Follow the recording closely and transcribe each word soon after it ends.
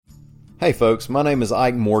Hey folks, my name is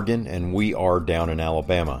Ike Morgan and we are down in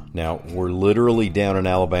Alabama. Now, we're literally down in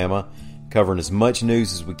Alabama, covering as much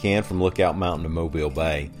news as we can from Lookout Mountain to Mobile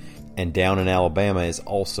Bay. And Down in Alabama is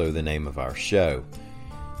also the name of our show.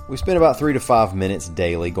 We spend about 3 to 5 minutes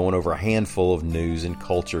daily going over a handful of news and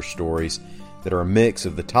culture stories that are a mix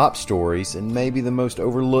of the top stories and maybe the most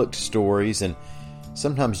overlooked stories and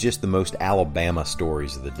sometimes just the most Alabama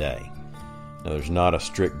stories of the day. Now, there's not a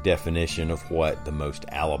strict definition of what the most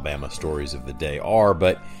Alabama stories of the day are,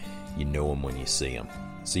 but you know them when you see them.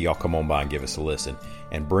 So y'all come on by and give us a listen.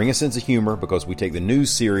 And bring a sense of humor because we take the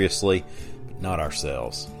news seriously, but not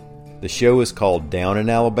ourselves. The show is called Down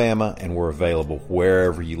in Alabama, and we're available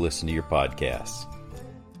wherever you listen to your podcasts.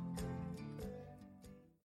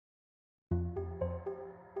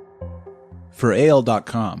 For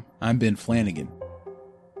AL.com, I'm Ben Flanagan.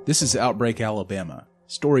 This is Outbreak Alabama.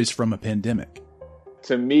 Stories from a pandemic.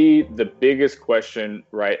 To me, the biggest question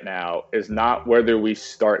right now is not whether we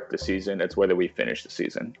start the season, it's whether we finish the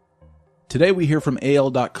season. Today we hear from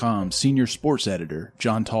AL.com senior sports editor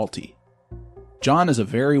John Talty. John is a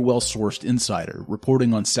very well-sourced insider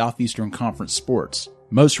reporting on Southeastern Conference sports,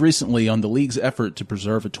 most recently on the league's effort to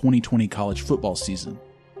preserve a 2020 college football season.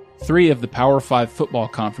 3 of the Power 5 football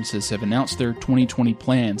conferences have announced their 2020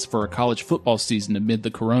 plans for a college football season amid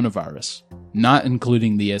the coronavirus, not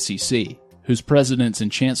including the SEC, whose presidents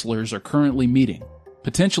and chancellors are currently meeting,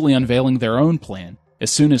 potentially unveiling their own plan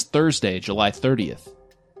as soon as Thursday, July 30th.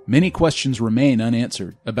 Many questions remain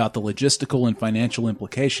unanswered about the logistical and financial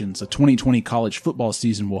implications a 2020 college football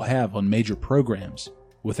season will have on major programs,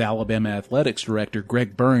 with Alabama Athletics Director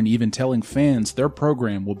Greg Byrne even telling fans their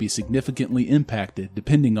program will be significantly impacted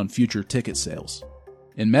depending on future ticket sales.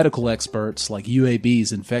 And medical experts like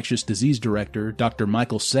UAB's infectious disease director, Dr.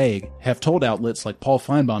 Michael Saig, have told outlets like Paul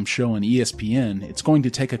Feinbaum's show on ESPN it's going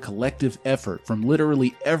to take a collective effort from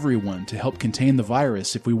literally everyone to help contain the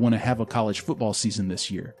virus if we want to have a college football season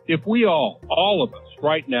this year. If we all of us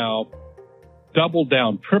right now, double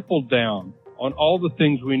down, triple down on all the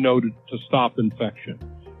things we know to stop infection.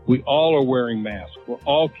 We all are wearing masks. We're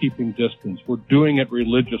all keeping distance. We're doing it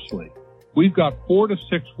religiously. We've got 4 to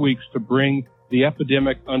 6 weeks to bring the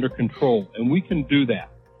epidemic under control, and we can do that.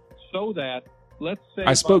 So that, let's say...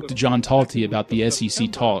 I spoke to John Talty about the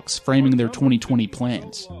SEC talks, framing their 2020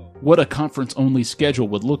 plans, what a conference-only schedule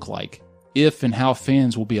would look like, if and how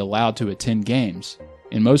fans will be allowed to attend games,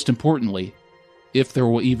 and most importantly, if there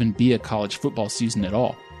will even be a college football season at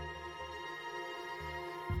all.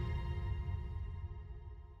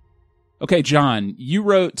 Okay, John, you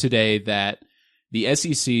wrote today that the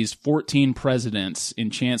SEC's 14 presidents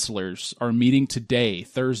and chancellors are meeting today,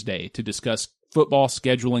 Thursday, to discuss football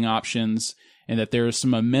scheduling options and that there is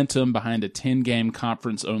some momentum behind a 10-game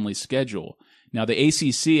conference-only schedule. Now, the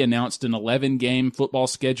ACC announced an 11-game football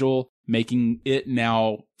schedule, making it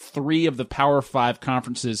now 3 of the Power 5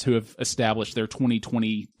 conferences who have established their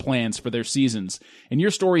 2020 plans for their seasons. And your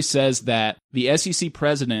story says that the SEC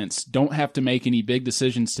presidents don't have to make any big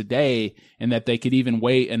decisions today and that they could even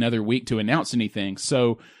wait another week to announce anything.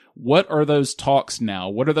 So what are those talks now?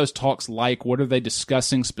 What are those talks like? What are they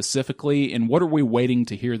discussing specifically? And what are we waiting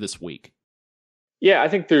to hear this week? Yeah, I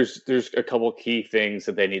think there's a couple key things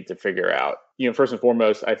that they need to figure out. First and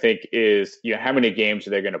foremost, I think is, how many games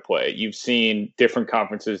are they going to play? You've seen different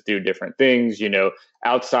conferences do different things,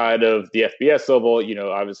 outside of the FBS level,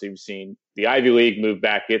 obviously we've seen the Ivy League move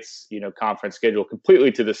back its, conference schedule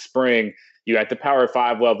completely to the spring. At the Power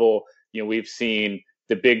 5 level, we've seen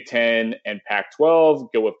the Big Ten and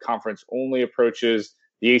Pac-12 go with conference only approaches.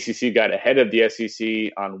 The ACC got ahead of the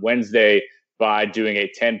SEC on Wednesday by doing a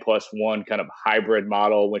 10+1 kind of hybrid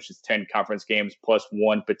model, which is 10 conference games plus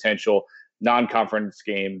 1 potential non-conference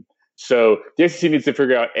game. So the SEC needs to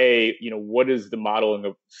figure out, what is the model and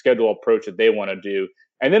the schedule approach that they want to do?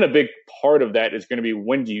 And then a big part of that is going to be,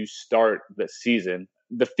 when do you start the season?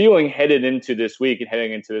 The feeling headed into this week and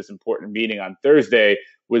heading into this important meeting on Thursday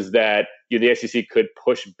was that the SEC could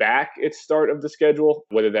push back its start of the schedule,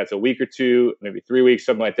 whether that's a week or 2, maybe 3 weeks,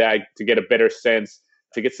 something like that, to get a better sense,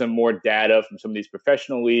 to get some more data from some of these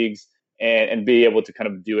professional leagues and be able to kind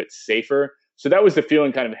of do it safer. So that was the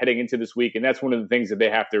feeling kind of heading into this week. And that's one of the things that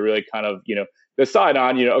they have to really kind of, decide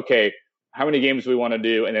on, okay, how many games do we want to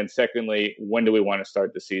do? And then secondly, when do we want to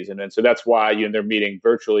start the season? And so that's why, they're meeting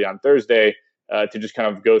virtually on Thursday to just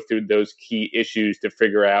kind of go through those key issues to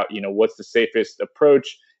figure out, what's the safest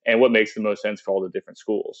approach and what makes the most sense for all the different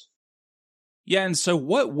schools. Yeah, and so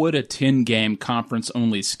what would a 10-game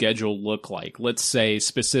conference-only schedule look like, let's say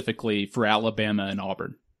specifically for Alabama and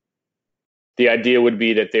Auburn? The idea would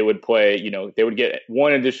be that they would play, they would get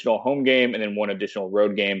 1 additional home game and then 1 additional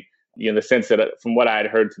road game. in the sense that from what I had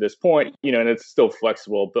heard to this point, and it's still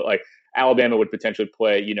flexible, but like Alabama would potentially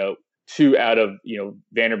play, 2 out of,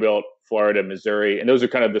 Vanderbilt, Florida, Missouri. And those are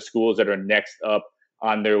kind of the schools that are next up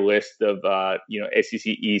on their list of, SEC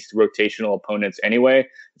East rotational opponents anyway.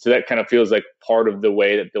 So that kind of feels like part of the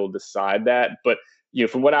way that they'll decide that. But,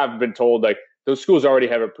 from what I've been told, like those schools already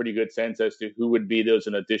have a pretty good sense as to who would be those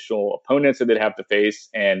additional opponents that they'd have to face.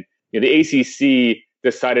 And, the ACC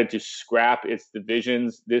decided to scrap its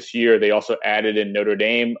divisions this year. They also added in Notre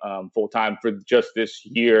Dame full-time for just this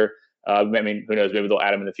year. Who knows? Maybe they'll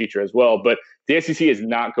add them in the future as well. But the SEC is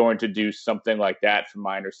not going to do something like that, from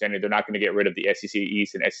my understanding. They're not going to get rid of the SEC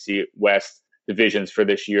East and SEC West divisions for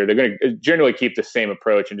this year. They're going to generally keep the same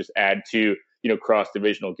approach and just add 2,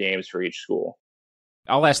 cross-divisional games for each school.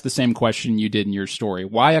 I'll ask the same question you did in your story.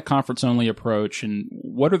 Why a conference-only approach, and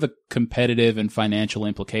what are the competitive and financial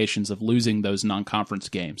implications of losing those non-conference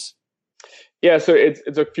games? Yeah, so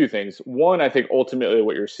it's a few things. One, I think ultimately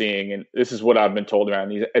what you're seeing, and this is what I've been told around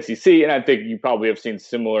the SEC, and I think you probably have seen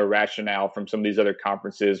similar rationale from some of these other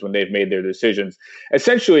conferences when they've made their decisions.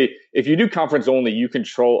 Essentially, if you do conference only, you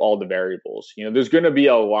control all the variables. There's going to be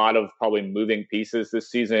a lot of probably moving pieces this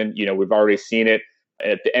season. We've already seen it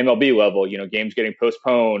at the MLB level, games getting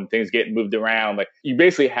postponed, things getting moved around. Like, you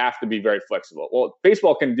basically have to be very flexible. Well,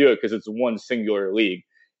 baseball can do it because it's one singular league.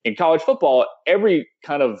 In college football, every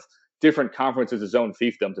kind of different conference is its own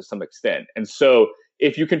fiefdom to some extent. And so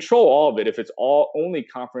if you control all of it, if it's all only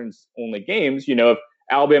conference only games, if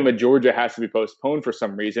Alabama, Georgia has to be postponed for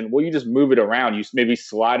some reason, well, you just move it around. You maybe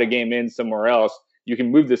slide a game in somewhere else. You can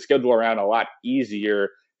move the schedule around a lot easier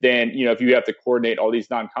than, if you have to coordinate all these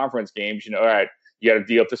non-conference games, all right, you got to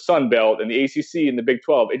deal with the Sun Belt and the ACC and the Big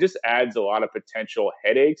 12. It just adds a lot of potential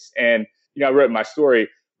headaches. And, I wrote in my story,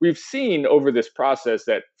 we've seen over this process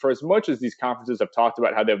that for as much as these conferences have talked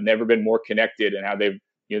about how they've never been more connected and how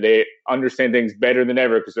they understand things better than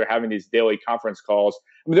ever because they're having these daily conference calls,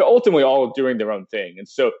 they're ultimately all doing their own thing. And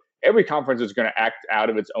so every conference is going to act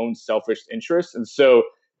out of its own selfish interests. And so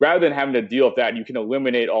rather than having to deal with that, you can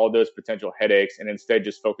eliminate all those potential headaches and instead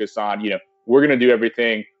just focus on, we're going to do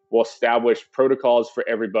everything. We'll establish protocols for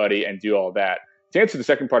everybody and do all that. To answer the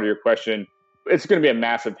second part of your question, it's going to be a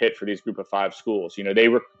massive hit for these group of 5 schools.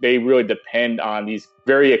 They really depend on these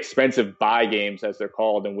very expensive buy games, as they're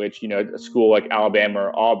called, in which, a school like Alabama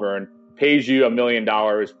or Auburn pays you $1 million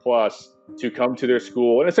plus to come to their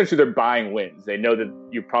school. And essentially they're buying wins. They know that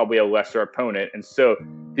you're probably a lesser opponent. And so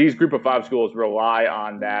these group of 5 schools rely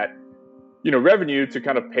on that, revenue to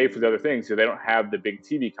kind of pay for the other things. So they don't have the big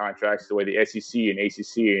TV contracts the way the SEC and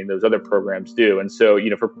ACC and those other programs do. And so,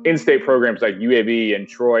 for in-state programs like UAB and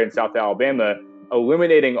Troy and South Alabama,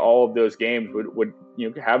 eliminating all of those games would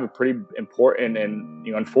have a pretty important and,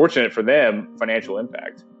 unfortunate for them, financial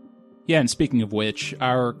impact. Yeah, and speaking of which,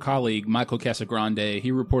 our colleague Michael Casagrande,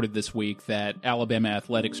 he reported this week that Alabama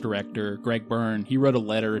Athletics Director Greg Byrne, he wrote a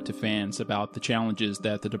letter to fans about the challenges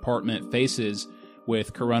that the department faces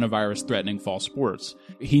with coronavirus threatening fall sports.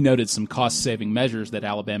 He noted some cost-saving measures that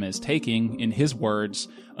Alabama is taking. In his words,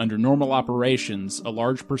 under normal operations, a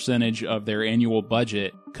large percentage of their annual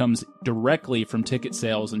budget comes directly from ticket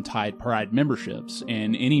sales and Tide Pride memberships,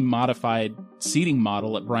 and any modified seating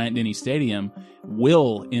model at Bryant-Denny Stadium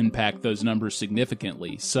will impact those numbers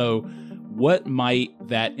significantly. So what might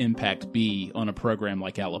that impact be on a program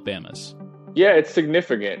like Alabama's? Yeah, it's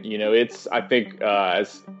significant. I think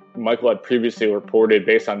as Michael had previously reported,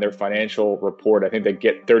 based on their financial report, I think they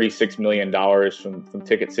get $36 million from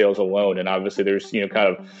ticket sales alone. And obviously there's,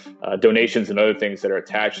 donations and other things that are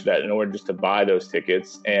attached to that in order just to buy those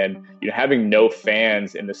tickets. And, having no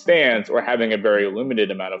fans in the stands or having a very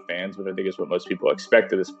limited amount of fans, which I think is what most people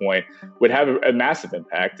expect at this point, would have a massive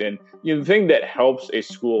impact. And, the thing that helps a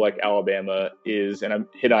school like Alabama is, and I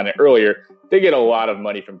hit on it earlier, they get a lot of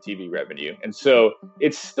money from TV revenue. And so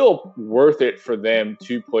it's still worth it for them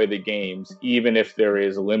to play the games, even if there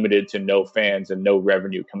is limited to no fans and no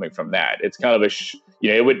revenue coming from that. It's kind of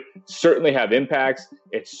it would certainly have impacts.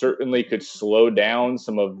 It certainly could slow down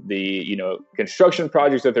some of the, construction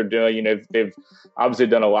projects that they're doing. They've obviously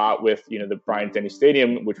done a lot with, the Bryant-Denny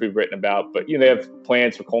Stadium, which we've written about, but, they have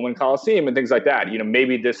plans for Coleman Coliseum and things like that.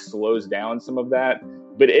 Maybe this slows down some of that.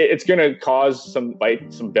 But it's going to cause some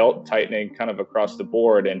belt tightening kind of across the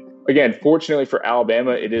board. And again, fortunately for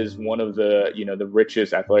Alabama, it is one of the, the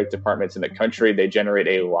richest athletic departments in the country. They generate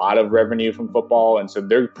a lot of revenue from football. And so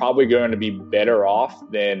they're probably going to be better off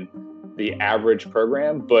than the average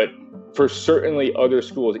program. But for certainly other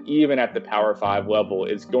schools, even at the Power 5 level,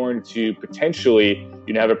 it's going to potentially,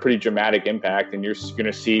 have a pretty dramatic impact. And you're going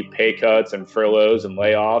to see pay cuts and furloughs and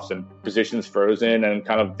layoffs and positions frozen and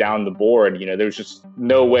kind of down the board. There's just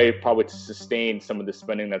no way probably to sustain some of the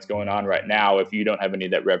spending that's going on right now if you don't have any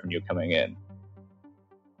of that revenue coming in.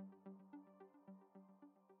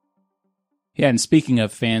 Yeah, and speaking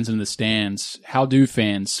of fans in the stands, how do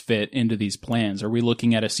fans fit into these plans? Are we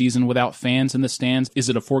looking at a season without fans in the stands? Is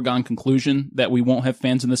it a foregone conclusion that we won't have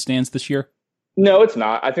fans in the stands this year? No, it's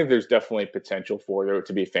not. I think there's definitely potential for there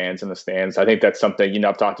to be fans in the stands. I think that's something,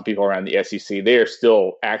 I've talked to people around the SEC. They are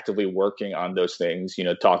still actively working on those things,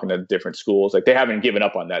 talking to different schools. Like, they haven't given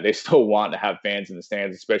up on that. They still want to have fans in the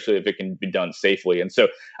stands, especially if it can be done safely. And so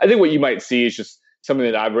I think what you might see is just something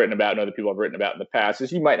that I've written about and other people have written about in the past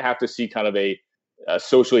is you might have to see kind of a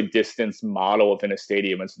socially distanced model within a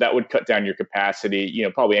stadium. And so that would cut down your capacity,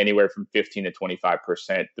 probably anywhere from 15 to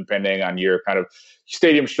 25%, depending on your kind of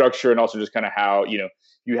stadium structure and also just kind of how,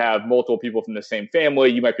 you have multiple people from the same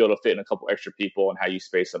family. You might be able to fit in a couple extra people and how you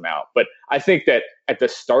space them out. But I think that at the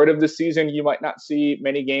start of the season, you might not see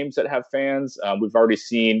many games that have fans. We've already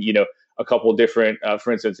seen, a couple different,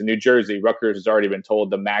 for instance, in New Jersey, Rutgers has already been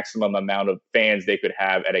told the maximum amount of fans they could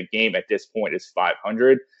have at a game at this point is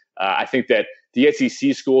 500. I think that the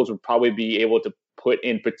SEC schools would probably be able to put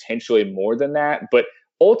in potentially more than that. But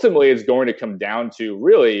ultimately, it's going to come down to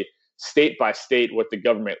really state by state what the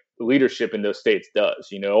government leadership in those states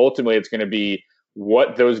does. Ultimately, it's going to be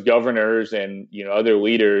what those governors and, other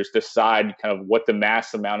leaders decide kind of what the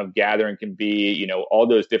mass amount of gathering can be, all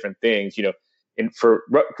those different things, And for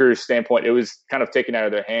Rutgers' standpoint, it was kind of taken out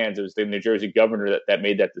of their hands. It was the New Jersey governor that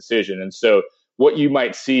made that decision. And so what you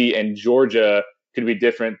might see in Georgia could be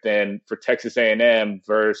different than for Texas A&M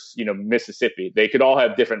versus, Mississippi. They could all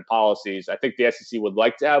have different policies. I think the SEC would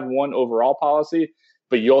like to have one overall policy,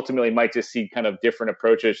 but you ultimately might just see kind of different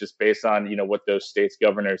approaches just based on, what those states'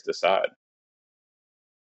 governors decide.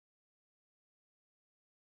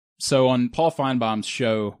 So on Paul Feinbaum's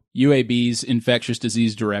show, UAB's infectious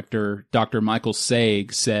disease director, Dr. Michael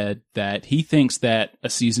Saig, said that he thinks that a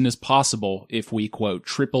season is possible if we, quote,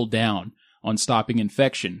 triple down on stopping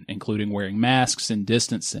infection, including wearing masks and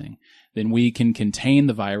distancing. Then we can contain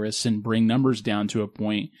the virus and bring numbers down to a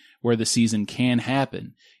point where the season can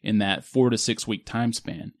happen in that 4 to 6 week time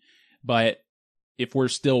span. But if we're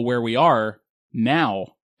still where we are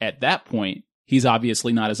now, at that point, he's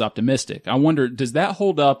obviously not as optimistic. I wonder, does that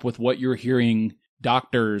hold up with what you're hearing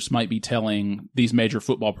doctors might be telling these major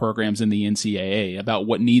football programs in the NCAA about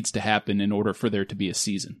what needs to happen in order for there to be a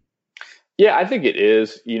season? Yeah, I think it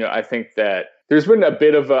is. I think that there's been a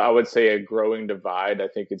bit of I would say a growing divide. I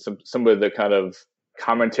think it's some of the kind of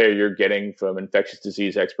commentary you're getting from infectious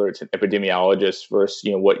disease experts and epidemiologists versus,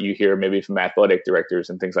 what you hear maybe from athletic directors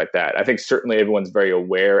and things like that. I think certainly everyone's very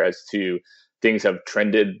aware as to things have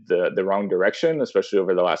trended the wrong direction, especially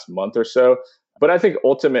over the last month or so. But I think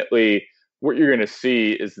ultimately what you're going to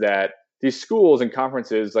see is that these schools and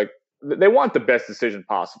conferences, like, they want the best decision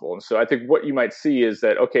possible. And so I think what you might see is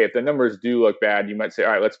that, okay, if the numbers do look bad, you might say,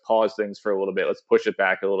 all right, let's pause things for a little bit. Let's push it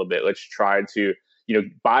back a little bit. Let's try to,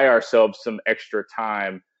 buy ourselves some extra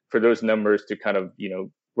time for those numbers to kind of,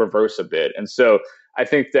 reverse a bit. And so I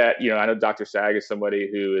think that, I know Dr. Saig is somebody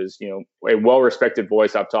who is, a well-respected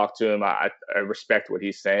voice. I've talked to him. I respect what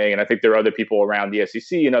he's saying. And I think there are other people around the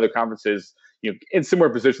SEC and other conferences, in similar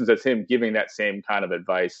positions as him, giving that same kind of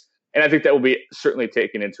advice. And I think that will be certainly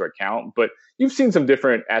taken into account. But you've seen some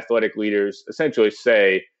different athletic leaders essentially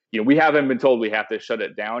say, we haven't been told we have to shut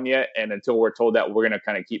it down yet. And until we're told that, we're going to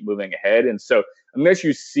kind of keep moving ahead. And so unless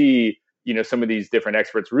you see, some of these different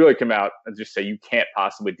experts really come out and just say you can't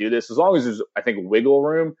possibly do this, as long as there's, I think, wiggle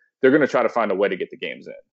room, they're going to try to find a way to get the games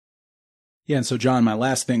in. Yeah. And so, John, my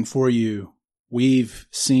last thing for you, we've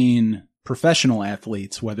seen professional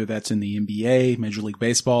athletes, whether that's in the NBA, Major League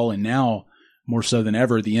Baseball, and now more so than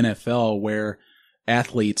ever, the NFL, where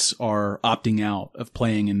athletes are opting out of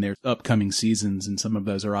playing in their upcoming seasons. And some of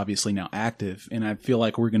those are obviously now active. And I feel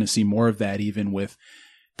like we're going to see more of that even with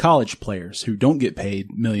college players who don't get paid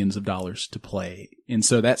millions of dollars to play. And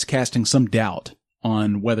so that's casting some doubt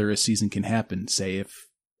on whether a season can happen, say, if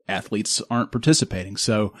athletes aren't participating.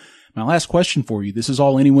 So my last question for you, this is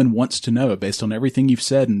all anyone wants to know based on everything you've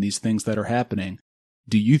said and these things that are happening.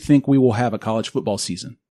 Do you think we will have a college football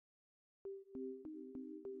season?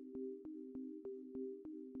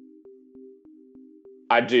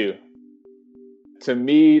 I do. To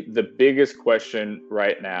me, the biggest question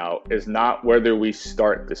right now is not whether we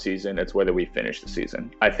start the season, it's whether we finish the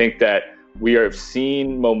season. I think that we are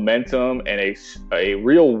seeing momentum and a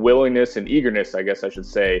real willingness and eagerness, I guess I should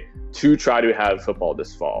say, to try to have football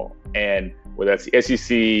this fall. And whether that's the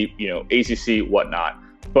SEC, ACC, whatnot.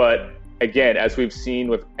 But again, as we've seen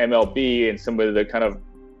with MLB and some of the kind of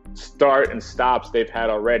start and stops they've had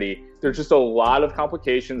already, there's just a lot of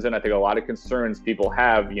complications and I think a lot of concerns people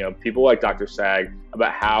have, people like Dr. Sag,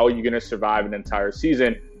 about how you're going to survive an entire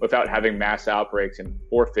season without having mass outbreaks and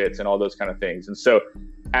forfeits and all those kind of things. And so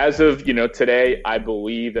as of, today, I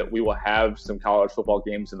believe that we will have some college football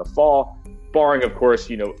games in the fall, barring, of course,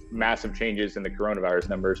 massive changes in the coronavirus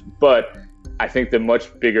numbers. But I think the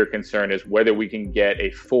much bigger concern is whether we can get a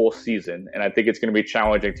full season. And I think it's going to be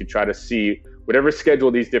challenging to try to see whatever schedule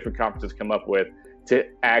these different conferences come up with to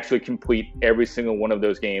actually complete every single one of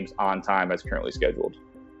those games on time as currently scheduled.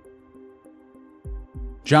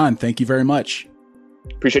 John, thank you very much.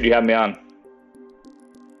 Appreciate you having me on.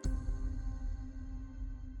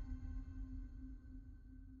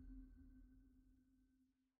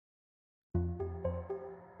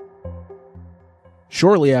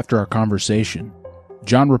 Shortly after our conversation,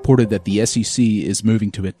 John reported that the SEC is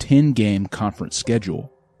moving to a 10-game conference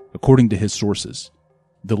schedule, according to his sources.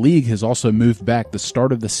 The league has also moved back the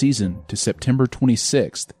start of the season to September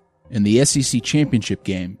 26th and the SEC championship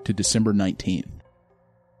game to December 19th.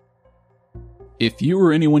 If you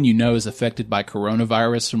or anyone you know is affected by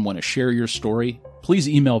coronavirus and want to share your story, please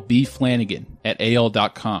email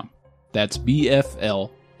bflanagan@al.com. That's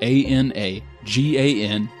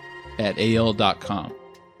BFLANAGAN@al.com.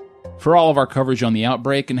 For all of our coverage on the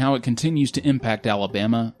outbreak and how it continues to impact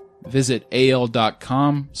Alabama, visit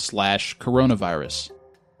al.com/coronavirus.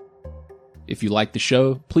 If you like the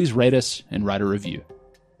show, please rate us and write a review.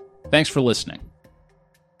 Thanks for listening.